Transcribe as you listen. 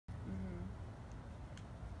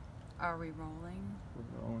Are we rolling?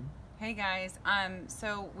 We're rolling. Hey guys,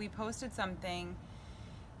 so we posted something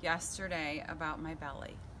yesterday about my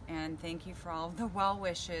belly, and thank you for all of the well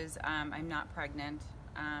wishes. I'm not pregnant.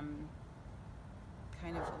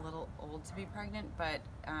 Kind of a little old to be pregnant, but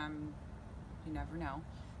you never know.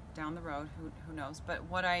 Down the road, who knows? But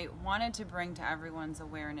what I wanted to bring to everyone's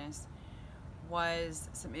awareness was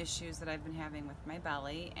some issues that I've been having with my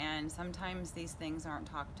belly, and sometimes these things aren't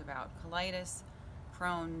talked about. Colitis,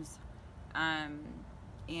 Crohn's,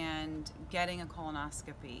 and getting a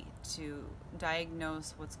colonoscopy to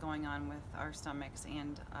diagnose what's going on with our stomachs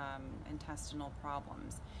and intestinal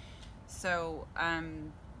problems. So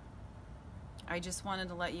I just wanted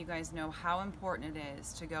to let you guys know how important it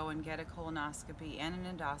is to go and get a colonoscopy and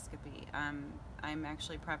an endoscopy. I'm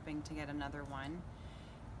actually prepping to get another one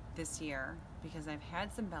this year because I've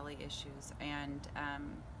had some belly issues, and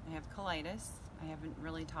I have colitis. I haven't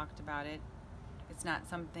really talked about it. It's not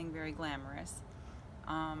something very glamorous.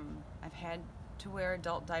 I've had to wear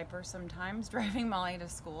adult diapers sometimes driving Molly to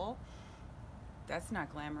school. That's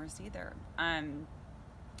not glamorous either.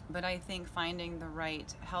 But I think finding the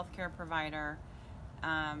right healthcare provider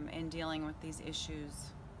and dealing with these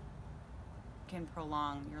issues can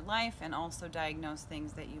prolong your life and also diagnose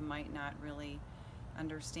things that you might not really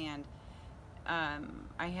understand.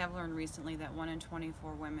 I have learned recently that 1 in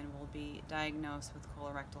 24 women will be diagnosed with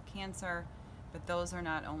colorectal cancer, but those aren't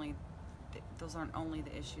only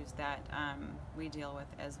the issues that we deal with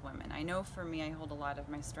as women. I know for me, I hold a lot of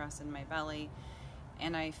my stress in my belly,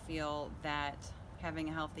 and I feel that having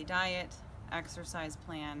a healthy diet, exercise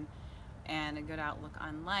plan, and a good outlook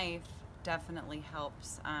on life definitely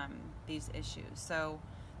helps these issues. So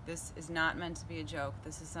this is not meant to be a joke.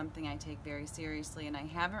 This is something I take very seriously, and I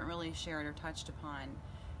haven't really shared or touched upon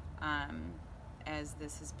as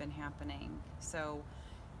this has been happening. So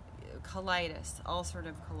colitis,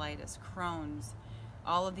 ulcerative colitis, Crohn's,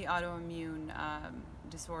 all of the autoimmune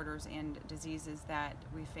disorders and diseases that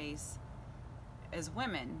we face as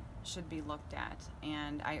women should be looked at.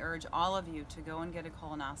 And I urge all of you to go and get a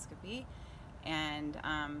colonoscopy. And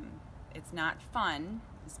it's not fun,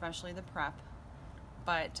 especially the prep,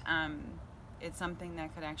 but it's something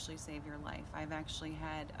that could actually save your life. I've actually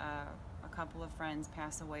had a couple of friends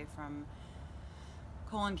pass away from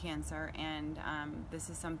colon cancer, and this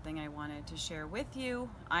is something I wanted to share with you.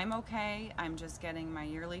 I'm okay. I'm just getting my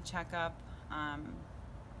yearly checkup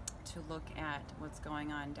to look at what's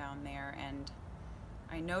going on down there, and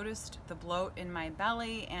I noticed the bloat in my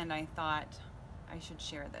belly, and I thought I should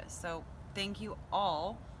share this. So thank you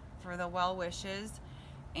all for the well wishes,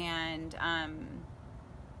 and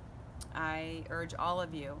I urge all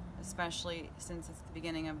of you, especially since it's the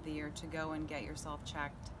beginning of the year, to go and get yourself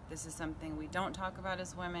checked. This is something we don't talk about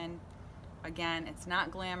as women. Again, it's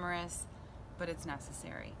not glamorous, but it's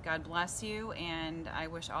necessary. God bless you, and I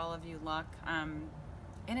wish all of you luck. And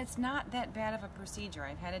it's not that bad of a procedure.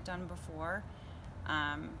 I've had it done before,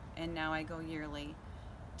 and now I go yearly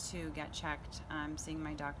to get checked. I'm seeing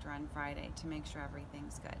my doctor on Friday to make sure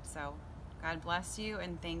everything's good. So God bless you,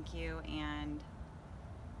 and thank you, and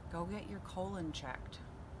go get your colon checked.